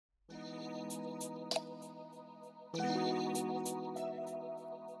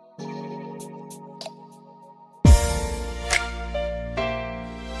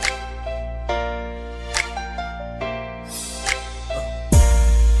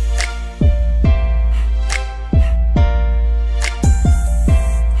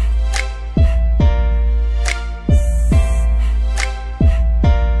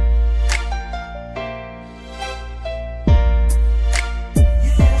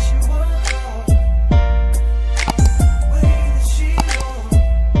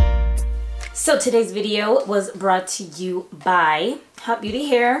So today's video was brought to you by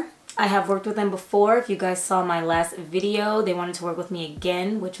Hotbeautyhair. I have worked with them before. If you guys saw my last video, they wanted to work with me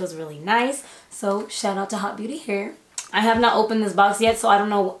again, which was really nice. So shout out to Hotbeautyhair. I have not opened this box yet, so I don't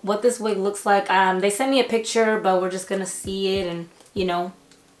know what this wig looks like. They sent me a picture, but we're just gonna see it and, you know,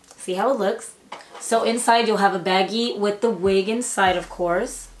 see how it looks. So inside you'll have a baggie with the wig inside, of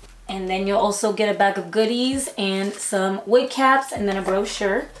course. And then you'll also get a bag of goodies and some wig caps and then a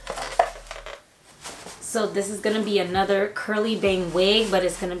brochure. So this is going to be another curly bang wig, but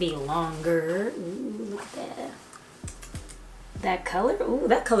it's going to be longer. Ooh, look at that. That color. Ooh,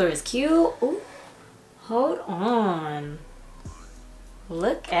 that color is cute. Ooh, hold on.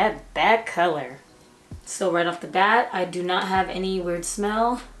 Look at that color. So right off the bat, I do not have any weird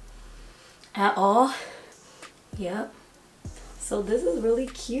smell at all. Yep. So this is really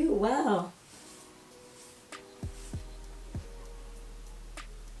cute. Wow.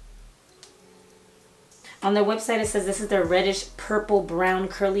 On their website, it says this is their reddish purple brown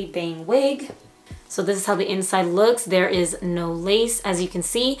curly bang wig. So this is how the inside looks. There is no lace, as you can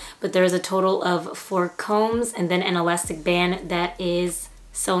see, but there is a total of 4 combs and then an elastic band that is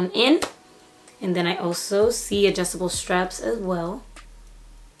sewn in. And then I also see adjustable straps as well.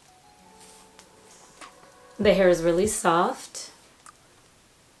 The hair is really soft.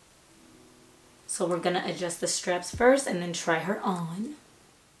 So we're gonna adjust the straps first and then try her on.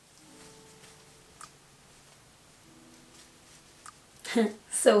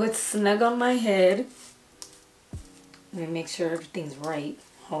 So it's snug on my head. Let me make sure everything's right.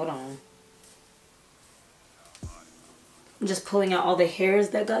 Hold on. I'm just pulling out all the hairs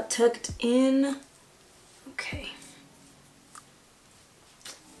that got tucked in. Okay.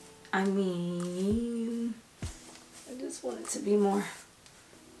 I mean, I just want it to be more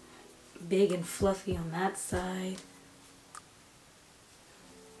big and fluffy on that side.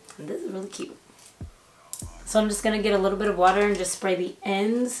 And this is really cute. So I'm just going to get a little bit of water and just spray the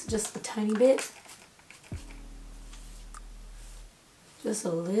ends just a tiny bit. Just a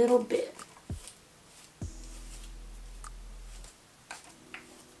little bit.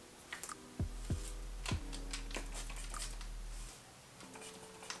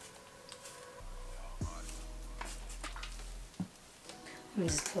 Let me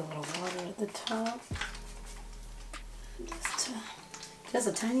just put a little water at the top. Just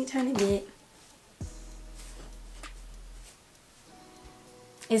a tiny, tiny bit.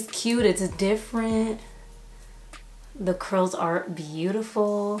 It's cute, it's different. The curls are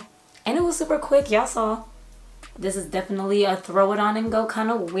beautiful. And it was super quick, y'all saw. This is definitely a throw it on and go kind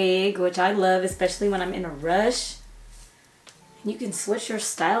of wig, which I love, especially when I'm in a rush. You can switch your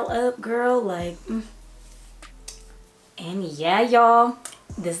style up, girl, like. And yeah, y'all,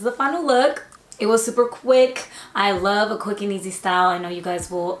 this is the final look. It was super quick. I love a quick and easy style. I know you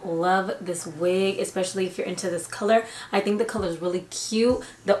guys will love this wig, especially if you're into this color. I think the color is really cute.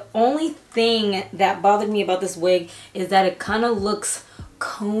 The only thing that bothered me about this wig is that it kind of looks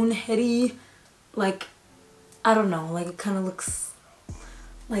cone heady. Like, I don't know, like it kind of looks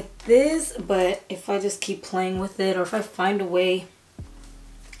like this. But if I just keep playing with it, or if I find a way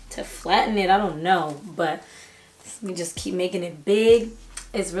to flatten it, I don't know. But let me just keep making it big.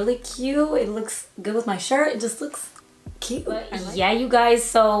 It's really cute. It looks good with my shirt. It just looks cute. Yeah, you guys,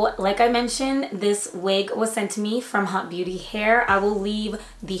 so like I mentioned, this wig was sent to me from Hotbeautyhair. I will leave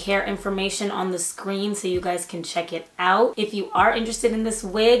the hair information on the screen so you guys can check it out. If you are interested in this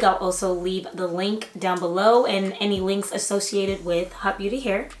wig, I'll also leave the link down below and any links associated with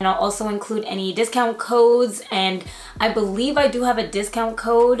Hotbeautyhair. And I'll also include any discount codes, and I believe I do have a discount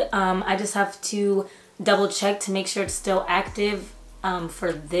code. I just have to double check to make sure it's still active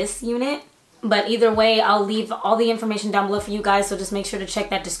for this unit. But either way, I'll leave all the information down below for you guys, so just make sure to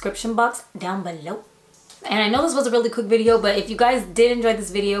check that description box down below. And I know this was a really quick video, but if you guys did enjoy this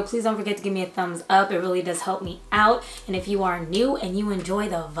video, please don't forget to give me a thumbs up. It really does help me out. And if you are new and you enjoy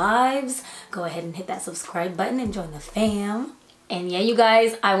the vibes, go ahead and hit that subscribe button and join the fam. And yeah, you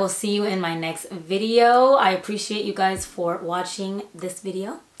guys, I will see you in my next video. I appreciate you guys for watching this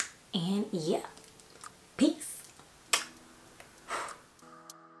video. And yeah, peace.